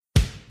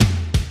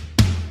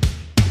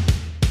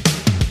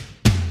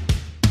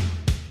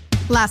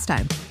Last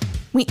time,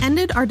 we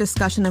ended our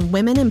discussion of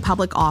women in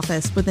public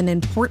office with an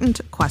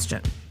important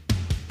question.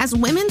 As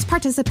women's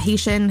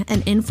participation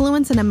and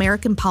influence in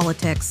American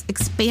politics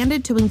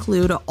expanded to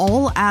include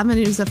all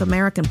avenues of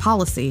American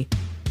policy,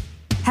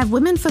 have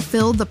women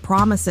fulfilled the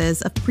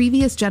promises of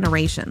previous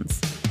generations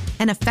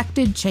and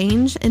affected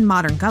change in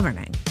modern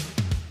governing?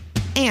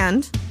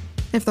 And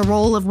if the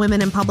role of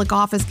women in public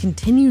office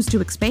continues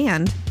to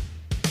expand,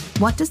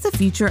 what does the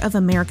future of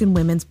American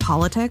women's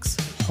politics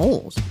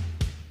hold?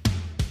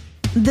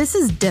 This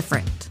is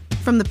different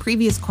from the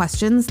previous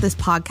questions this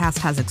podcast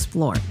has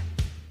explored.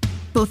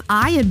 Both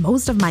I and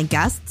most of my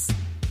guests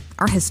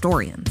are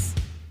historians.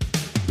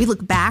 We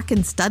look back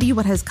and study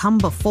what has come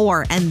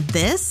before, and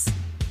this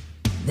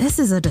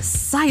is a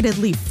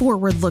decidedly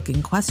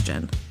forward-looking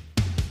question.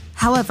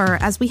 However,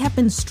 as we have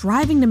been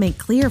striving to make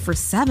clear for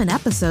 7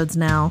 episodes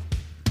now,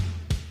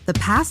 the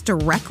past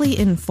directly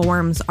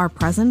informs our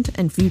present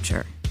and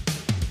future.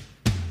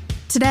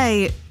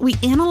 Today, we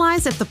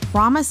analyze if the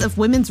promise of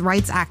women's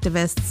rights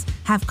activists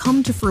have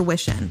come to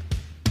fruition,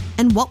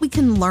 and what we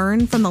can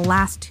learn from the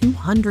last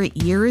 200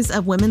 years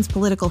of women's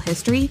political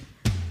history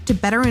to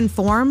better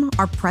inform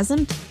our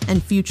present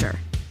and future.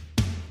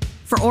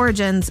 For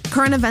Origins,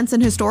 Current Events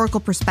and Historical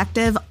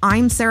Perspective,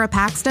 I'm Sarah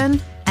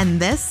Paxton, and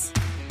this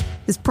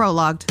is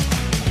Prologued.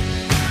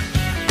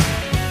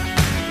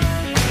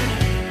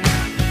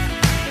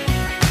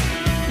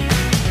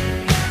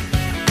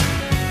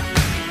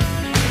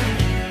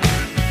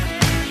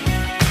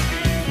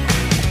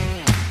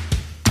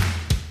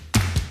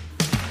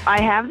 I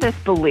have this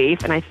belief,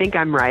 and I think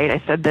I'm right.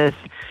 I said this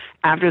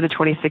after the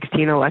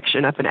 2016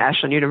 election up in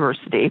Ashland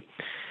University,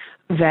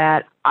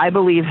 that I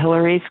believe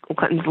Hillary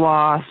Clinton's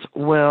loss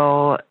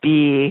will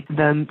be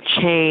the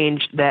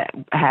change that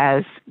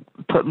has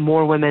put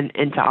more women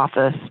into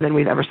office than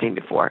we've ever seen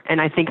before.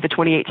 And I think the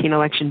 2018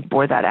 election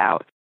bore that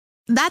out.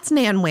 That's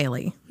Nan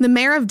Whaley, the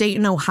mayor of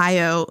Dayton,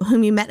 Ohio,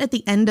 whom you met at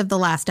the end of the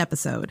last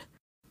episode.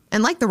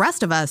 And like the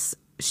rest of us,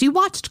 she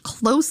watched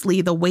closely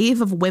the wave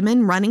of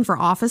women running for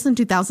office in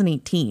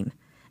 2018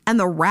 and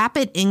the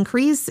rapid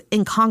increase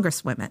in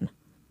congresswomen.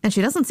 And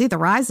she doesn't see the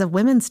rise of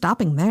women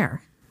stopping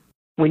there.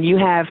 When you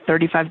have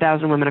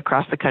 35,000 women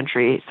across the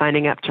country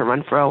signing up to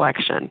run for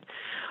election,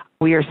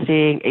 we are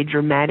seeing a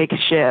dramatic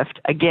shift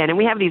again. And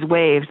we have these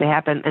waves, they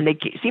happen, and they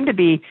seem to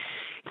be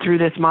through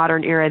this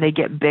modern era, they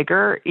get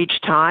bigger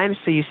each time.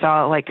 So you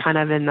saw it like kind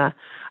of in the,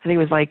 I think it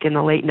was like in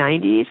the late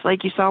 90s,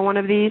 like you saw one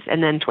of these.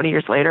 And then 20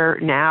 years later,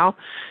 now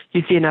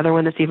you see another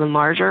one that's even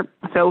larger.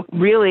 So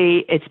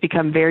really, it's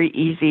become very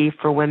easy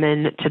for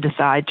women to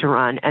decide to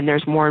run. And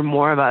there's more and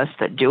more of us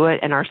that do it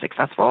and are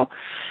successful.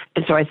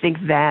 And so I think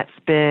that's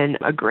been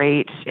a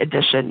great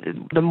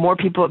addition. The more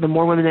people, the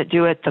more women that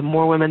do it, the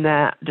more women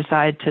that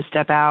decide to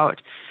step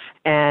out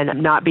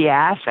and not be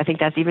asked. I think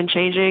that's even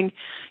changing.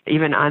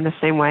 Even I'm the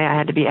same way. I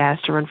had to be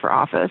asked to run for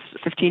office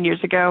 15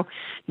 years ago.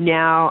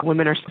 Now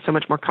women are so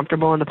much more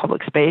comfortable in the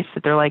public space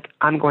that they're like,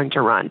 I'm going to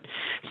run,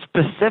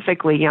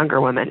 specifically younger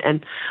women.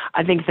 And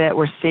I think that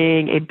we're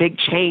seeing a big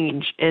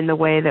change in the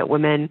way that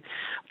women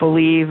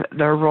believe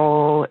their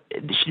role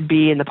should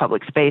be in the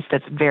public space.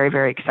 That's very,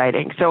 very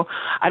exciting. So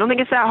I don't think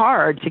it's that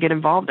hard to get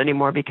involved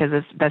anymore because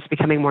that's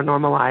becoming more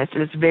normalized,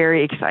 and it's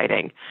very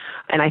exciting.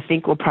 And I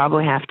think we'll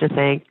probably have to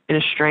thank, in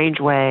a strange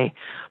way,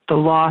 the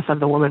loss of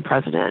the woman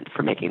president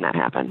for making that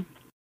happen.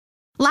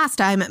 Last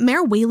time,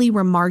 Mayor Whaley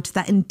remarked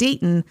that in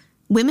Dayton,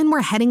 women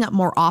were heading up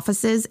more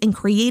offices and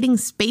creating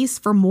space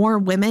for more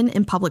women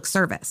in public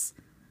service.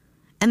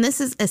 And this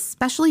is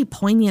especially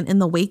poignant in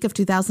the wake of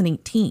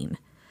 2018,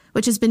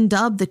 which has been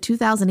dubbed the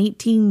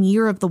 2018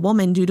 Year of the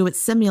Woman due to its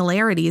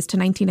similarities to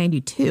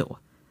 1992.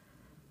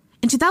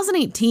 In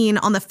 2018,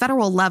 on the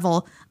federal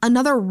level,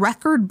 another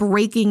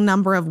record-breaking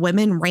number of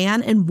women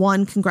ran and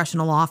won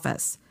congressional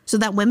office, so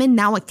that women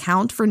now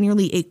account for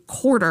nearly a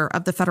quarter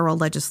of the federal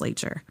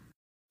legislature.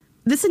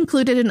 This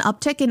included an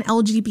uptick in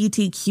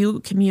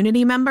LGBTQ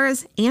community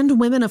members and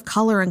women of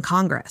color in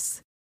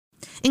Congress,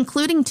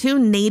 including 2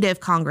 Native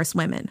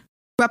Congresswomen,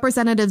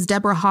 Representatives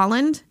Deborah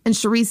Haaland and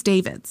Sharice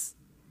Davids.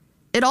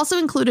 It also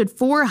included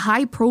 4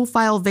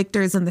 high-profile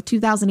victors in the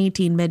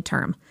 2018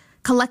 midterm,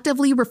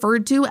 collectively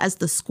referred to as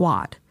the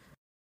Squad.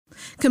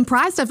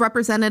 Comprised of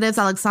Representatives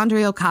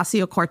Alexandria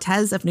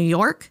Ocasio-Cortez of New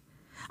York,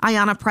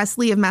 Ayanna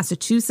Pressley of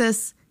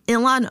Massachusetts,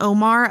 Ilhan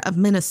Omar of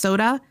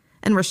Minnesota,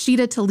 and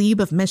Rashida Tlaib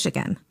of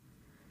Michigan.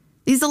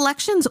 These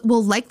elections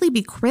will likely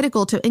be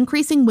critical to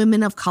increasing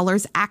women of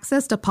color's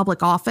access to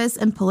public office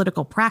and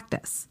political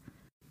practice.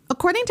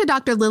 According to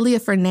Dr. Lilia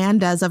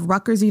Fernandez of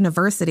Rutgers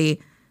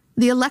University,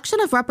 the election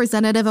of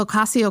Representative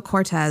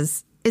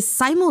Ocasio-Cortez is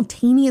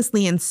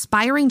simultaneously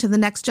inspiring to the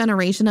next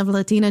generation of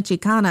Latina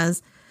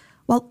Chicanas,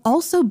 while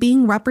also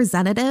being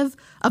representative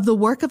of the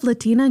work of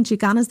Latina and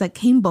Chicanas that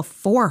came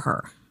before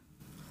her.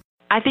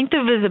 I think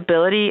the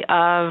visibility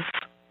of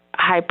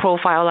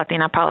high-profile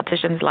Latina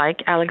politicians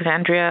like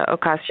Alexandria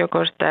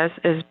Ocasio-Cortez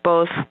is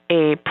both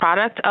a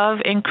product of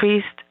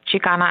increased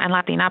Chicana and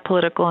Latina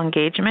political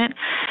engagement,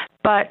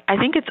 but I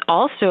think it's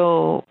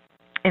also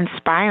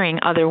inspiring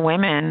other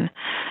women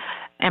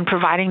and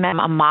providing them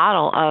a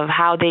model of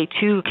how they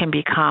too can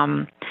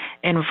become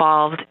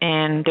involved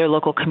in their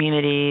local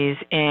communities,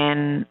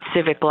 in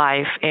civic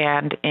life,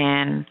 and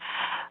in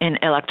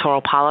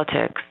electoral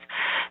politics.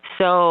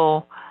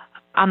 So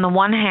on the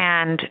one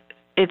hand,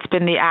 it's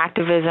been the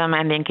activism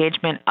and the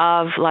engagement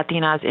of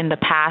Latinas in the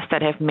past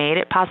that have made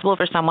it possible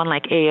for someone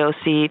like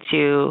AOC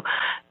to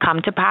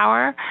come to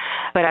power.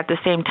 But at the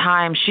same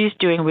time, she's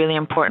doing really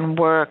important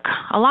work,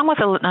 along with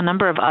a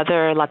number of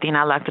other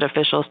Latina elected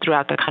officials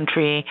throughout the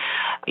country,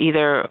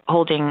 either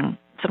holding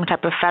some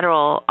type of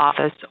federal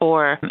office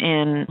or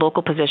in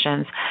local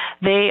positions.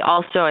 They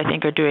also, I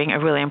think, are doing a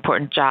really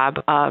important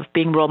job of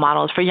being role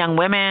models for young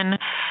women,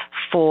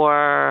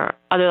 for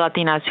other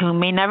Latinas who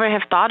may never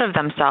have thought of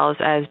themselves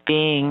as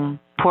being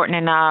important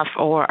enough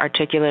or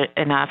articulate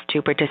enough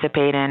to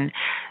participate in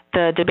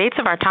the debates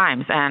of our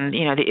times and,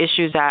 the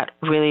issues that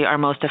really are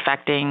most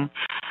affecting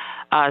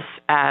us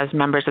as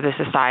members of the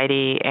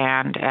society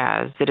and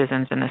as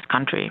citizens in this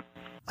country.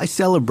 I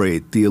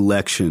celebrate the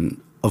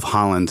election of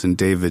Hollins and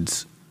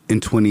Davids in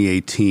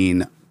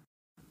 2018.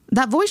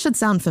 That voice should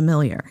sound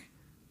familiar.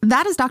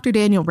 That is Dr.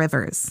 Daniel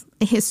Rivers,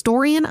 a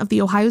historian of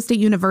The Ohio State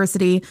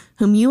University,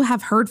 whom you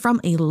have heard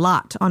from a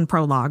lot on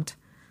Prologued.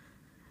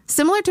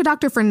 Similar to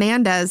Dr.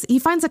 Fernandez, he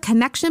finds a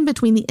connection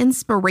between the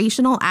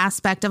inspirational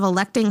aspect of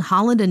electing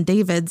Holland and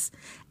Davids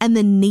and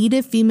the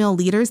Native female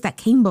leaders that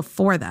came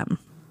before them.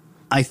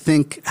 I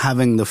think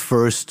having the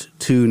first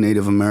two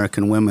Native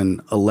American women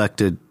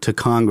elected to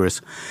Congress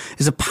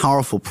is a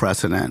powerful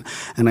precedent,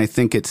 and I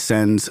think it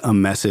sends a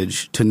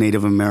message to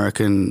Native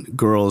American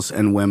girls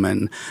and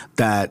women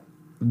that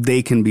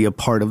they can be a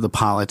part of the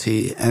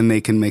polity and they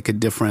can make a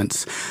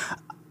difference.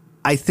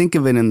 I think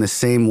of it in the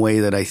same way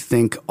that I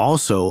think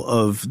also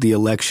of the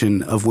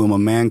election of Wilma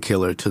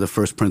Mankiller to the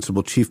first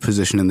principal chief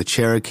position in the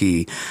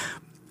Cherokee.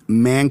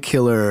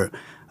 Mankiller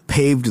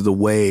paved the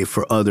way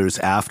for others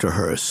after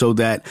her, so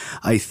that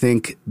I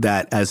think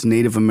that as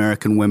Native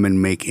American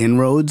women make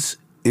inroads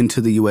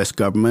into the U.S.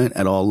 government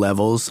at all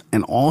levels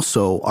and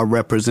also are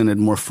represented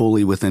more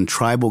fully within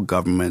tribal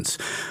governments,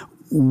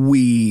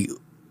 we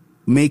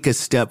make a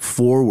step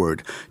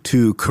forward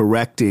to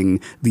correcting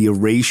the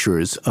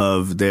erasures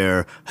of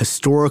their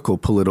historical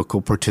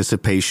political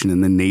participation in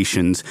the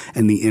nations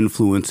and the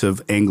influence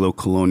of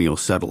Anglo-colonial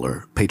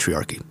settler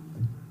patriarchy.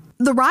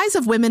 The rise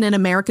of women in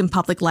American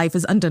public life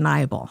is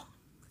undeniable.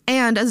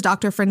 And as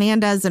Dr.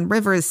 Fernandez and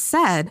Rivers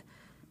said,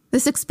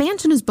 this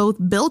expansion is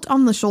both built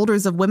on the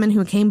shoulders of women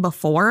who came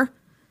before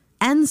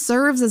and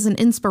serves as an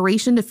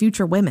inspiration to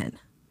future women.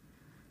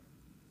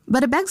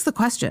 But it begs the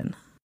question,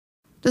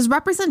 does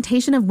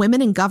representation of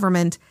women in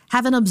government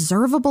have an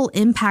observable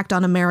impact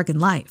on American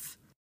life?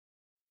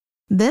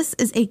 This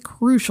is a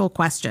crucial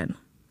question.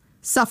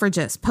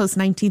 Suffragists,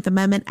 post-19th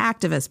Amendment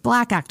activists,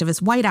 Black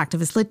activists, white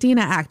activists,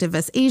 Latina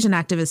activists, Asian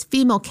activists,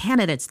 female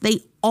candidates, they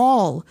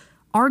all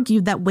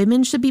argued that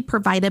women should be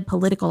provided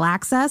political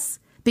access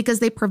because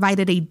they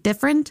provided a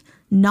different,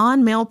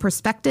 non-male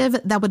perspective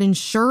that would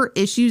ensure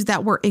issues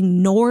that were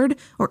ignored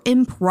or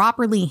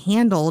improperly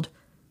handled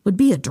would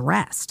be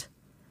addressed.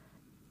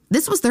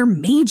 This was their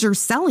major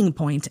selling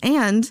point,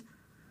 and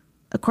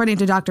according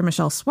to Dr.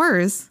 Michelle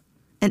Swerz,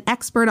 an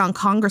expert on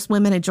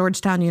congresswomen at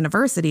Georgetown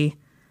University,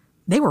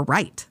 they were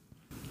right.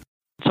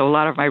 So a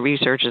lot of my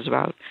research is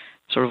about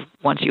sort of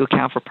once you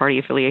account for party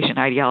affiliation,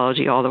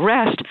 ideology, all the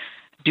rest,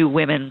 do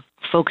women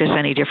focus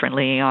any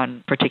differently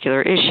on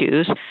particular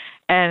issues?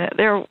 And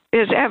there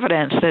is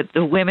evidence that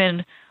the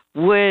women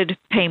would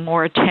pay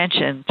more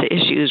attention to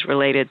issues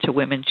related to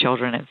women,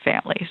 children, and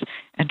families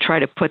and try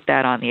to put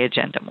that on the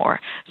agenda more.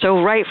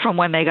 So right from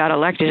when they got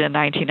elected in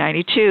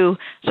 1992,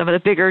 some of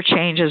the bigger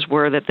changes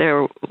were that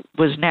there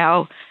was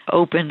now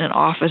opened an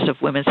Office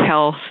of Women's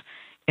Health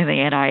in the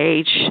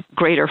NIH,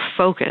 greater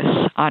focus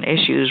on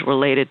issues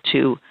related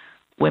to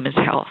women's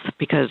health,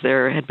 because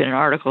there had been an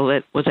article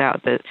that was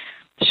out that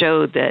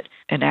showed that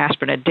an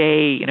aspirin a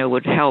day,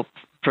 would help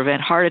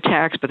prevent heart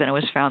attacks, but then it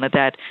was found that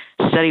that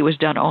study was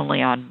done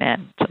only on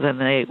men. So then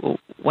they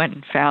went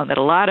and found that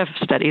a lot of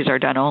studies are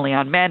done only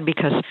on men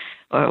because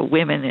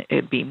women,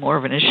 it'd be more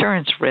of an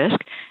insurance risk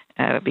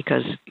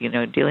because,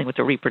 dealing with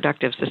the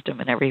reproductive system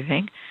and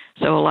everything.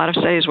 So a lot of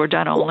studies were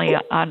done only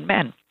on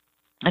men.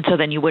 And so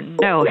then you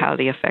wouldn't know how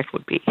the effect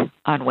would be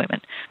on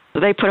women. So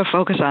they put a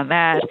focus on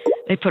that.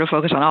 They put a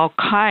focus on all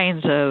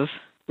kinds of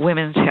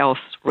women's health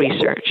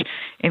research.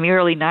 In the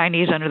early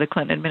 90s, under the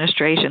Clinton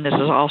administration, this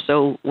is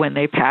also when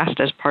they passed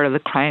as part of the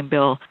crime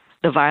bill,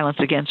 the Violence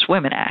Against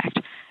Women Act.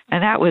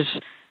 And that was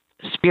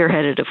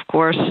spearheaded, of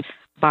course,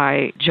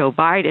 by Joe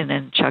Biden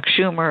and Chuck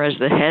Schumer as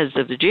the heads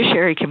of the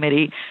Judiciary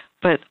Committee,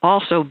 but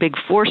also big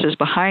forces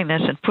behind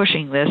this and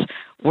pushing this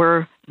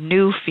were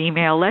new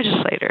female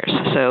legislators.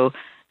 So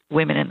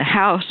women in the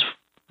House,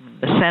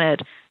 the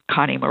Senate,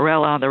 Connie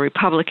Morella on the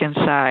Republican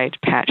side,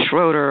 Pat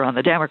Schroeder on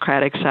the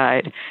Democratic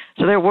side.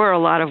 So there were a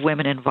lot of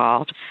women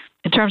involved.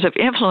 In terms of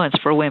influence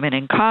for women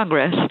in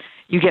Congress,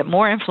 you get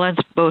more influence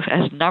both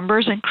as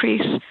numbers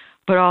increase,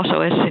 but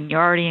also as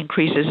seniority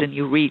increases and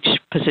you reach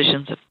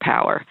positions of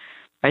power.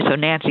 Right? So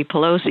Nancy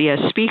Pelosi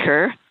as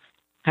Speaker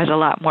has a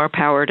lot more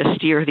power to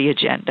steer the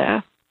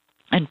agenda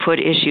and put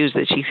issues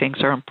that she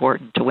thinks are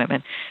important to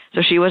women.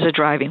 So she was a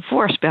driving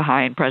force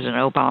behind President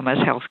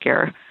Obama's health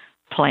care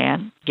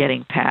plan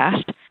getting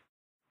passed.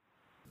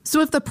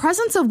 So if the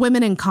presence of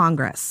women in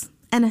Congress,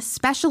 and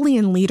especially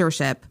in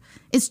leadership,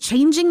 is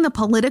changing the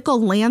political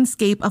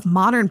landscape of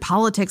modern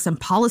politics and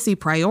policy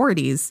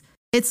priorities,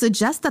 it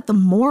suggests that the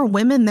more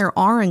women there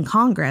are in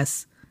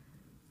Congress,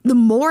 the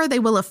more they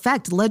will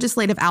affect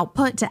legislative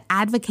output to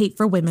advocate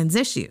for women's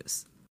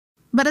issues.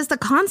 But as the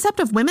concept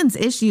of women's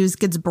issues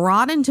gets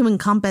broadened to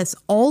encompass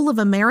all of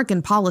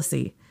American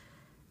policy,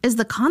 is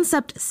the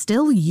concept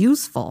still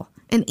useful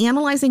in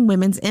analyzing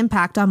women's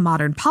impact on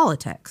modern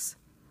politics?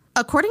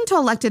 According to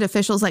elected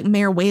officials like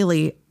Mayor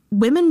Whaley,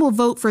 women will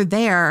vote for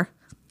their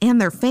and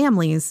their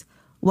families'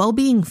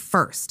 well-being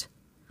first.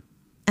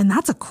 And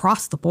that's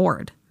across the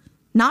board,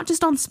 not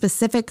just on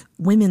specific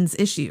women's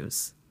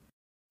issues.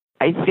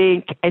 I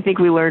think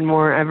we learn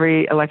more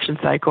every election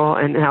cycle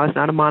and how it's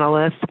not a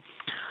monolith.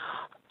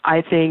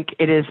 I think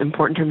it is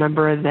important to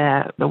remember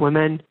that the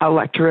women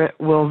electorate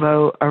will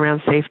vote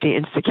around safety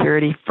and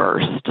security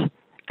first,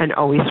 and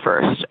always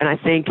first. And I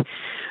think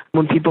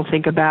when people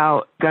think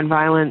about gun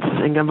violence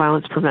and gun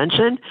violence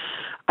prevention,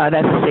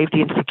 that's a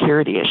safety and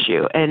security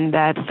issue. And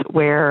that's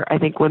where I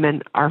think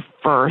women are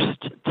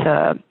first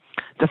to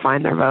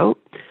define their vote.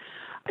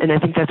 And I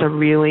think that's a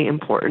really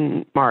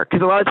important mark.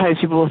 Because a lot of times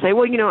people will say,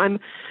 well,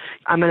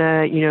 I'm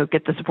going to,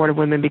 get the support of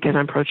women because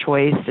I'm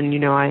pro-choice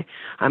and,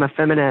 I'm a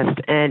feminist.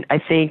 And I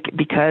think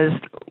because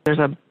there's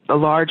a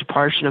large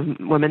portion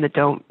of women that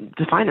don't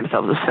define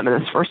themselves as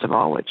feminists, first of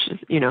all, which is,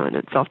 in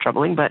itself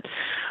troubling. But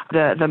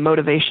the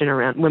motivation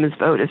around women's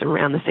vote is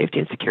around the safety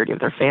and security of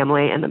their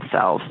family and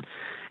themselves.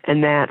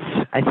 And that's,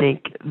 I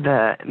think,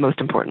 the most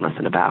important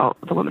lesson about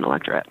the women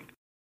electorate.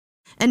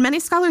 And many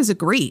scholars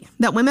agree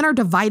that women are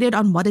divided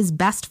on what is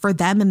best for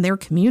them and their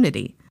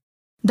community.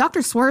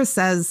 Dr. Suarez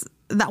says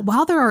that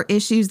while there are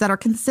issues that are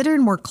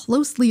considered more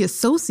closely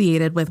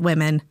associated with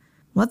women,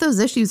 what those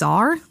issues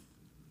are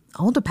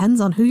all depends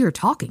on who you're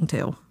talking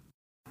to.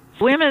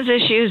 Women's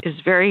issues is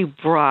very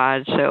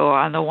broad. So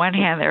on the one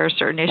hand, there are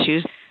certain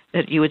issues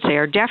that you would say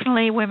are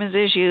definitely women's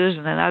issues,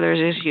 and then others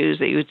issues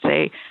that you would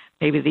say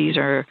maybe these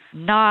are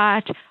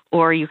not,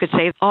 or you could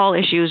say all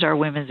issues are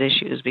women's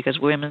issues because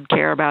women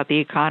care about the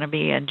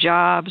economy and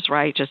jobs,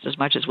 right, just as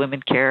much as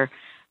women care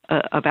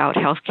about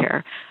health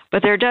care.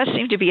 But there does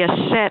seem to be a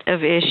set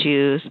of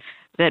issues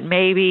that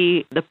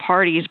maybe the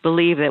parties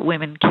believe that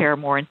women care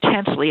more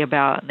intensely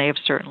about, and they have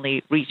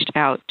certainly reached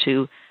out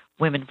to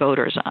women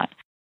voters on.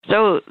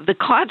 So the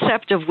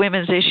concept of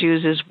women's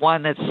issues is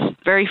one that's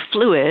very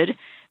fluid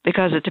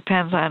because it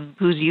depends on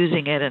who's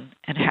using it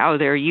and how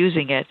they're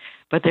using it.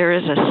 But there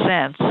is a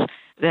sense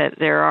that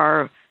there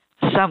are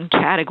some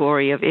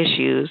category of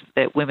issues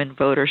that women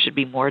voters should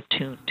be more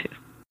attuned to.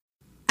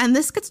 And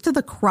this gets to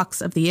the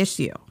crux of the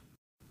issue.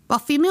 While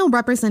female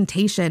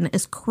representation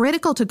is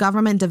critical to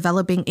government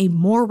developing a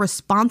more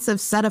responsive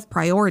set of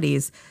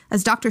priorities,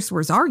 as Dr.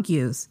 Suarez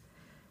argues,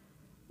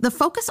 the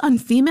focus on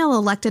female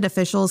elected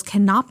officials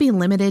cannot be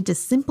limited to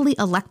simply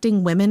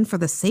electing women for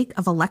the sake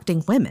of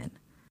electing women.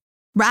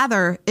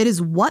 Rather, it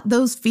is what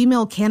those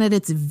female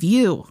candidates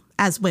view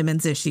as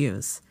women's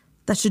issues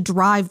that should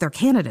drive their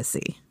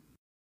candidacy.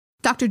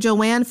 Dr.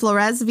 Joanne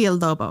Flores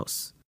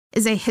Villalobos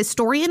is a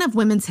historian of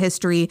women's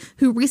history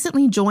who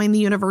recently joined the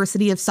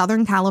University of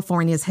Southern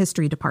California's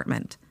history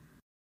department.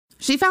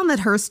 She found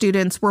that her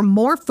students were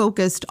more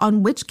focused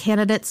on which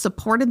candidates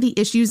supported the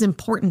issues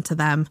important to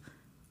them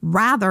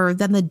rather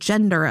than the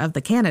gender of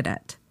the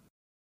candidate.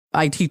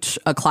 I teach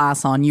a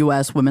class on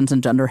U.S. women's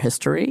and gender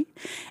history,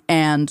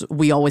 and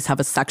we always have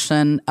a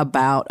section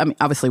about,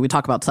 obviously we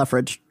talk about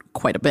suffrage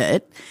quite a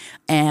bit,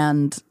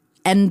 and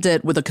end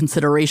it with a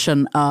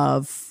consideration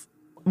of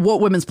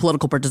what women's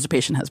political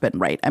participation has been,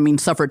 right?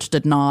 Suffrage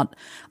did not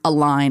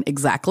align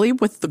exactly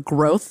with the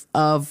growth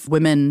of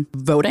women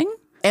voting,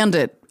 and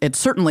it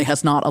certainly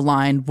has not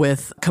aligned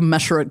with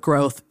commensurate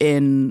growth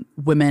in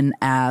women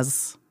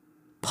as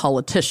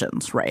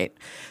politicians, right?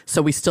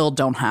 So we still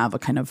don't have a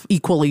kind of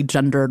equally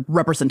gendered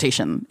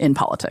representation in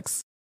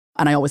politics.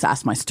 And I always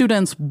ask my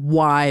students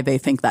why they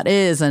think that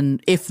is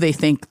and if they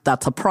think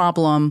that's a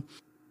problem.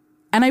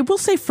 And I will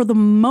say for the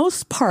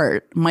most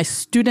part, my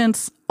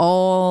students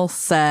all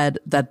said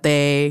that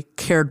they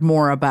cared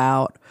more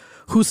about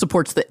who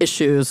supports the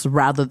issues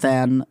rather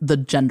than the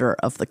gender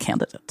of the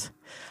candidate,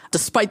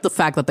 despite the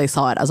fact that they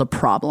saw it as a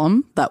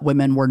problem that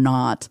women were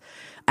not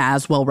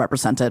as well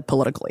represented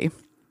politically.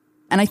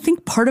 And I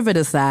think part of it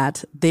is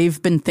that they've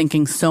been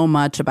thinking so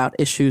much about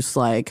issues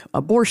like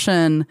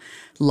abortion,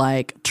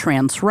 like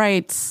trans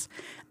rights,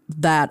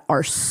 that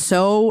are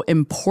so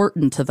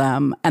important to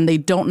them, and they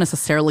don't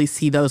necessarily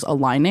see those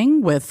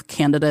aligning with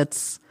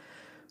candidates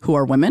who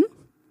are women.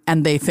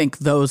 And they think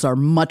those are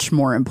much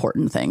more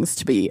important things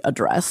to be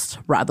addressed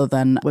rather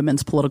than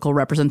women's political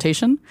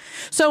representation.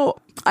 So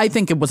I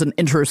think it was an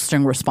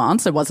interesting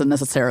response. It wasn't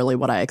necessarily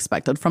what I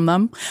expected from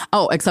them.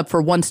 Oh, except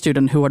for one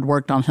student who had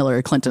worked on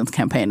Hillary Clinton's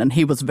campaign, and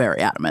he was very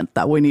adamant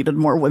that we needed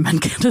more women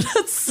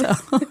candidates. So.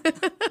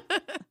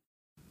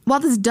 While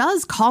this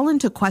does call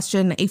into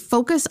question a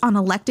focus on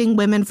electing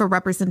women for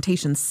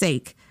representation's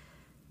sake,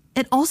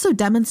 it also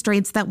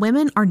demonstrates that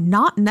women are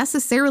not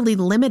necessarily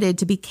limited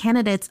to be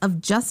candidates of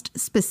just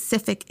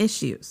specific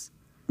issues.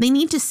 They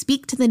need to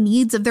speak to the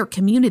needs of their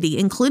community,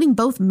 including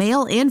both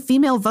male and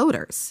female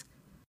voters.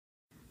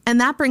 And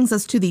that brings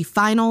us to the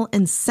final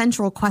and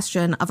central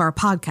question of our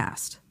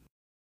podcast.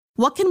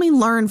 What can we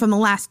learn from the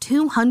last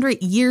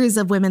 200 years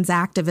of women's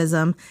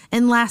activism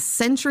and last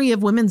century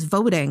of women's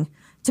voting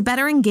to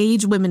better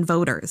engage women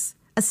voters,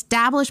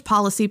 establish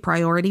policy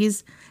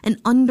priorities,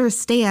 and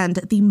understand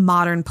the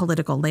modern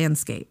political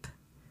landscape?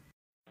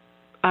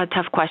 A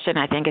tough question.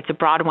 I think it's a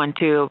broad one,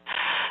 too.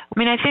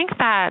 I think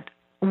that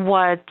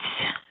what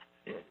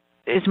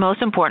is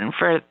most important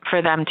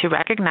for them to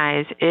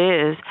recognize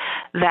is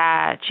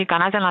that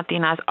Chicanas and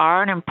Latinas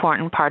are an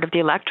important part of the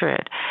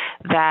electorate,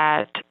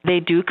 that they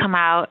do come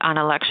out on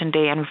election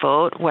day and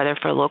vote, whether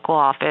for local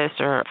office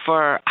or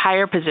for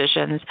higher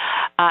positions,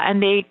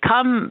 and they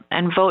come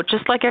and vote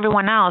just like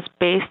everyone else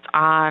based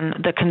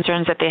on the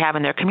concerns that they have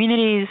in their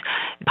communities,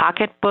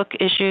 pocketbook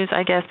issues,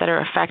 I guess, that are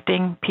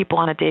affecting people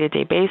on a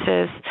day-to-day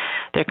basis.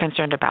 They're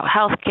concerned about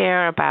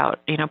healthcare, about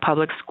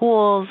public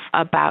schools,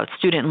 about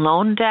student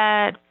loan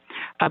debt,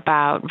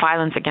 about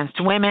violence against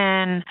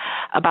women,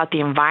 about the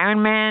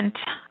environment,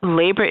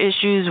 labor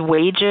issues,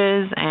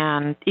 wages,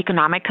 and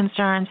economic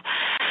concerns.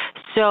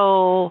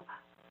 So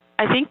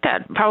I think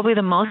that probably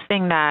the most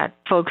thing that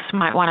folks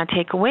might want to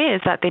take away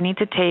is that they need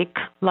to take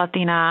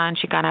Latina and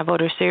Chicana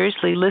voters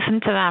seriously,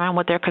 listen to them and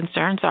what their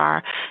concerns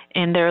are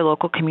in their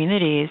local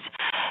communities.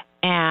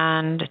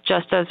 And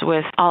just as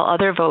with all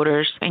other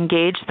voters,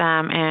 engage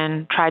them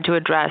and try to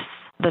address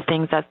the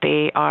things that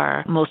they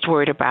are most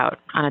worried about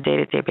on a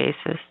day-to-day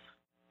basis.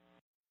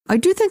 I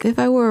do think if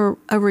I were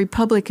a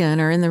Republican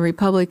or in the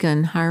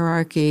Republican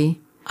hierarchy,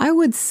 I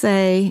would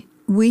say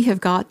we have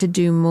got to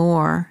do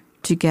more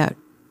to get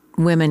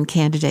women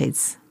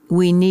candidates.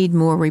 We need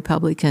more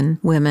Republican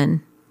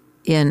women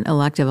in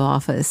elective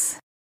office.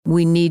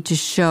 We need to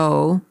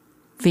show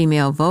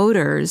female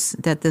voters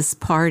that this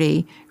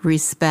party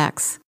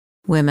respects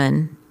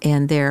women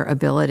and their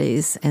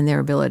abilities and their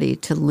ability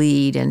to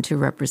lead and to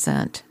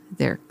represent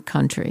their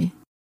country.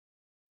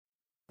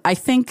 I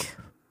think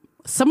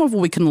some of what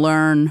we can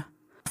learn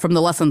from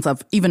the lessons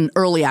of even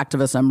early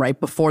activism, right,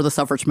 before the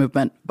suffrage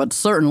movement, but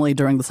certainly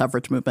during the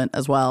suffrage movement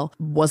as well,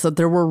 was that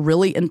there were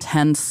really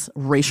intense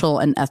racial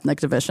and ethnic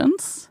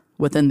divisions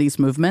within these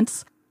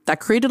movements that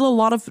created a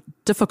lot of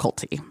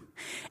difficulty.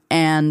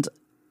 And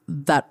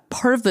that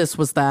part of this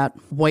was that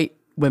white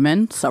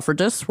women,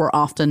 suffragists, were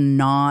often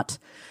not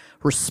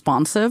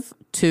responsive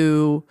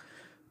to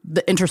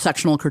the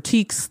intersectional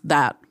critiques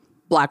that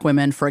Black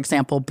women, for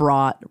example,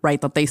 brought,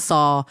 right, that they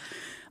saw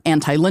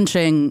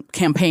anti-lynching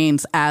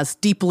campaigns as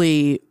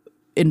deeply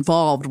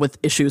involved with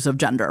issues of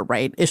gender,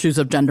 right? Issues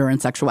of gender and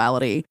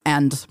sexuality.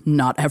 And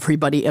not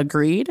everybody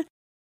agreed.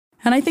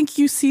 And I think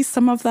you see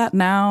some of that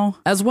now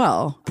as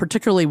well,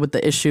 particularly with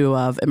the issue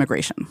of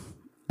immigration.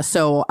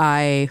 So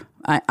I'm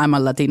a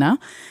Latina,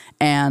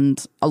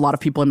 and a lot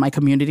of people in my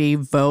community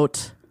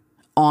vote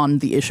on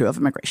the issue of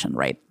immigration,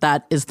 right?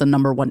 That is the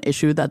number one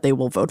issue that they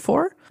will vote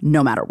for,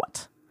 no matter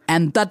what.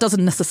 And that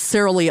doesn't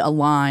necessarily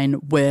align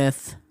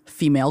with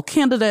female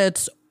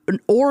candidates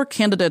or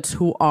candidates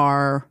who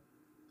are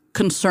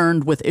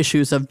concerned with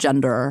issues of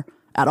gender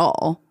at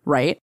all,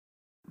 right?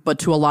 But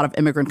to a lot of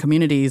immigrant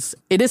communities,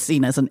 it is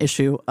seen as an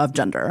issue of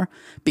gender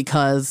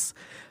because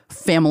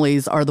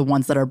families are the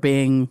ones that are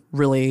being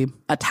really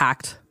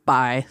attacked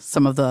by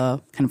some of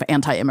the kind of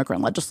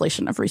anti-immigrant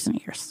legislation of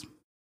recent years.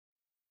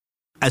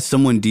 As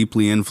someone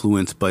deeply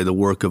influenced by the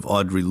work of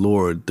Audre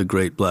Lorde, the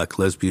great Black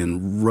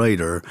lesbian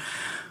writer,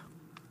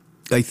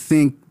 I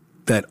think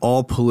that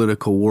all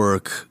political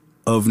work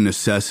of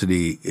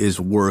necessity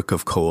is work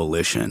of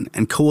coalition.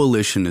 And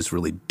coalition is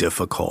really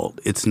difficult.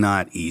 It's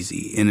not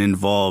easy. It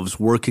involves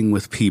working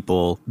with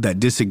people that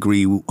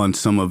disagree on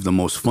some of the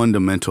most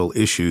fundamental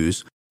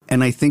issues.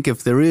 And I think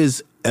if there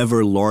is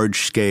ever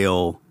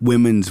large-scale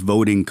women's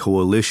voting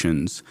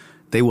coalitions,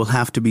 they will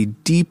have to be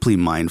deeply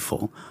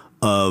mindful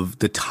of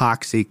the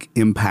toxic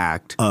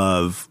impact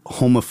of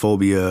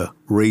homophobia,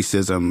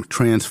 racism,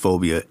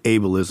 transphobia,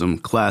 ableism,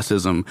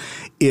 classism.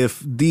 If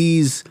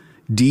these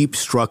deep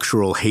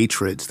structural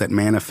hatreds that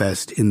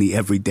manifest in the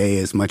everyday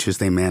as much as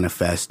they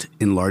manifest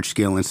in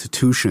large-scale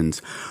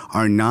institutions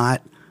are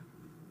not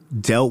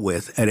dealt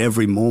with at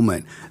every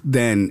moment,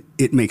 then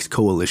it makes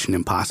coalition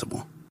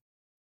impossible.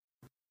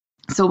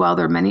 So while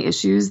there are many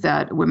issues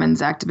that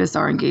women's activists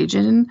are engaged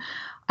in,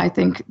 I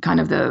think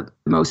kind of the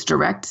most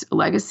direct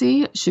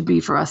legacy should be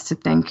for us to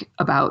think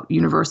about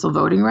universal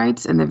voting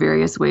rights and the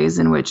various ways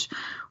in which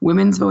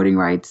women's voting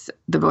rights,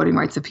 the voting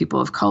rights of people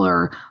of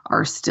color,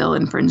 are still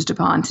infringed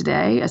upon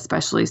today,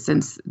 especially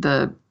since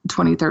the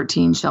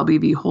 2013 Shelby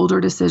v. Holder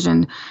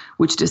decision,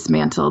 which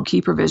dismantled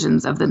key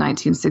provisions of the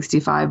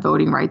 1965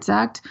 Voting Rights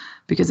Act,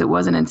 because it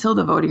wasn't until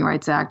the Voting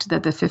Rights Act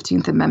that the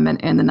 15th Amendment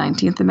and the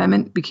 19th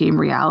Amendment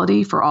became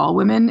reality for all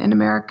women in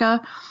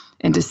America.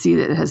 And to see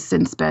that it has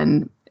since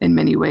been, in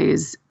many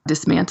ways,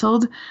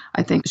 dismantled,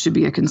 I think should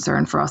be a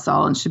concern for us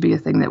all and should be a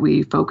thing that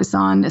we focus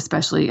on,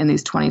 especially in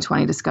these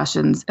 2020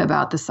 discussions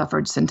about the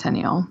suffrage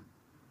centennial.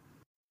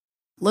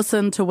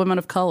 Listen to women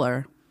of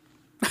color.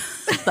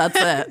 That's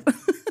it.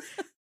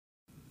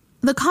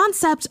 The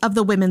concept of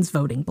the women's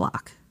voting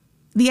bloc,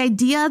 the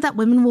idea that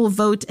women will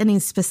vote in a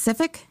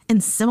specific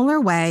and similar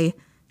way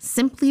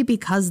simply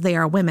because they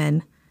are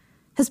women,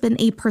 has been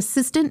a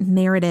persistent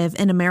narrative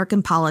in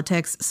American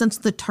politics since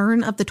the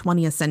turn of the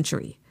 20th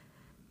century.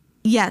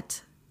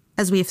 Yet,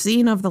 as we've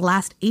seen over the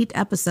last 8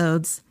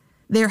 episodes,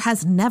 there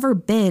has never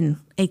been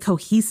a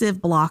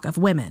cohesive bloc of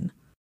women.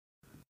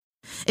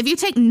 If you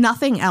take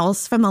nothing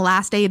else from the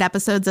last 8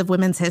 episodes of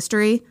women's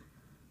history,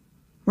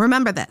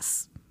 remember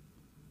this.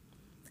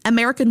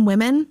 American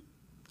women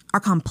are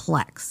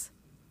complex.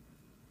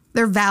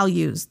 Their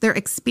values, their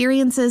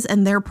experiences,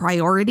 and their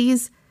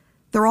priorities,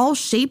 they're all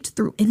shaped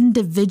through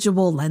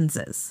individual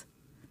lenses,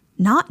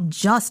 not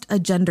just a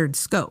gendered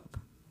scope.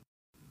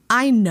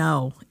 I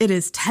know it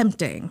is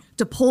tempting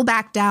to pull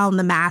back down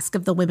the mask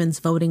of the women's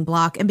voting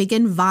bloc and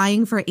begin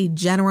vying for a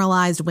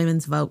generalized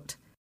women's vote.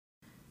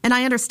 And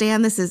I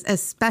understand this is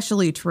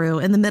especially true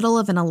in the middle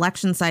of an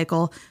election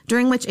cycle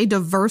during which a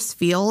diverse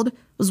field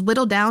was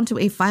whittled down to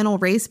a final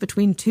race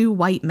between 2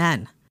 white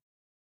men.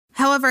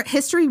 However,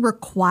 history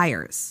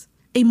requires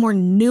a more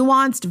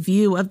nuanced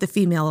view of the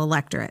female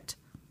electorate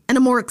and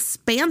a more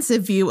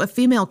expansive view of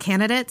female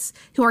candidates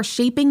who are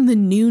shaping the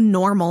new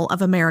normal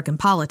of American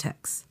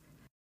politics.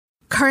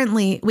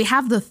 Currently, we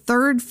have the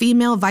 3rd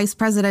female vice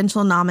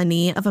presidential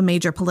nominee of a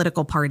major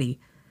political party,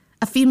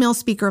 a female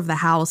Speaker of the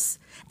House,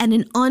 and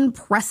an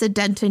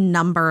unprecedented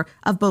number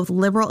of both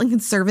liberal and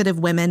conservative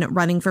women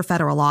running for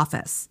federal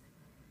office.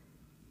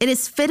 It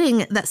is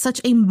fitting that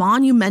such a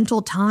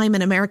monumental time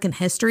in American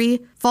history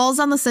falls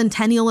on the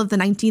centennial of the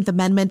 19th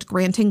Amendment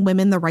granting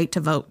women the right to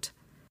vote.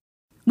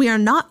 We are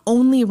not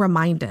only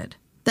reminded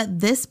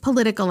that this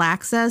political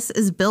access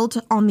is built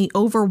on the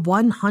over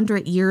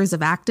 100 years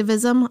of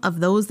activism of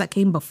those that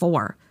came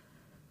before,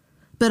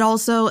 but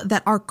also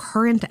that our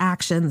current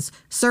actions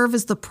serve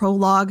as the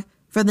prologue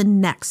for the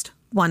next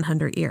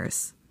 100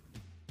 years.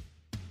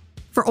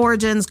 For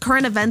Origins,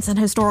 Current Events and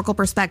Historical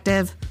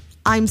Perspective,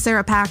 I'm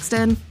Sarah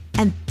Paxton,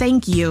 and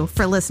thank you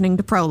for listening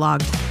to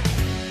Prologued.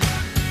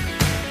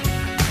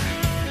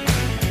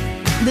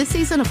 This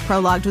season of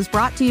Prologued was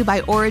brought to you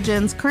by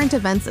Origins, Current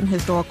Events and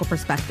Historical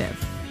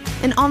Perspective,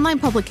 an online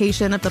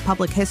publication of the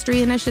Public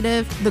History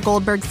Initiative, the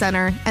Goldberg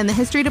Center, and the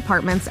history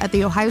departments at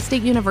The Ohio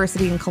State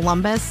University in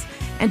Columbus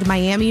and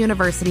Miami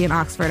University in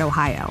Oxford,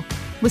 Ohio,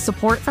 with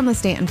support from the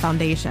Stanton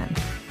Foundation.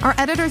 Our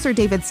editors are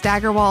David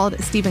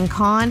Staggerwald, Stephen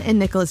Kahn, and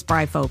Nicholas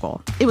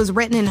Breifogel. It was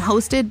written and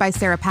hosted by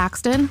Sarah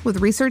Paxton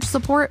with research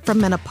support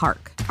from Minna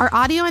Park. Our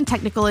audio and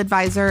technical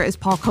advisor is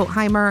Paul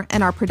Kotheimer,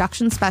 and our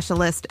production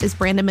specialist is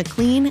Brandon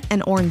McLean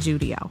and Oren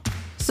Judio.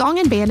 Song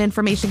and band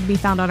information can be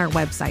found on our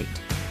website,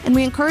 and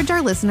we encourage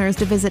our listeners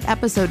to visit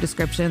episode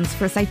descriptions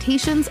for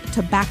citations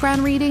to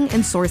background reading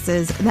and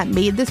sources that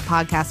made this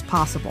podcast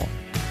possible.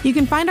 You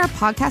can find our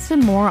podcast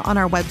and more on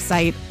our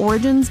website,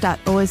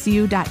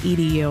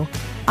 origins.osu.edu,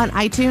 on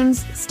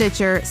iTunes,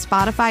 Stitcher,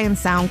 Spotify, and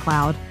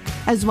SoundCloud,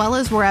 as well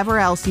as wherever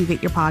else you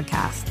get your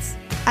podcasts.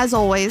 As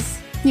always,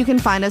 you can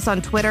find us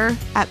on Twitter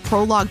at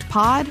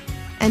ProloguedPod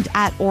and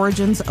at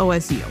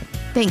OriginsOSU.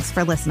 Thanks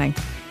for listening.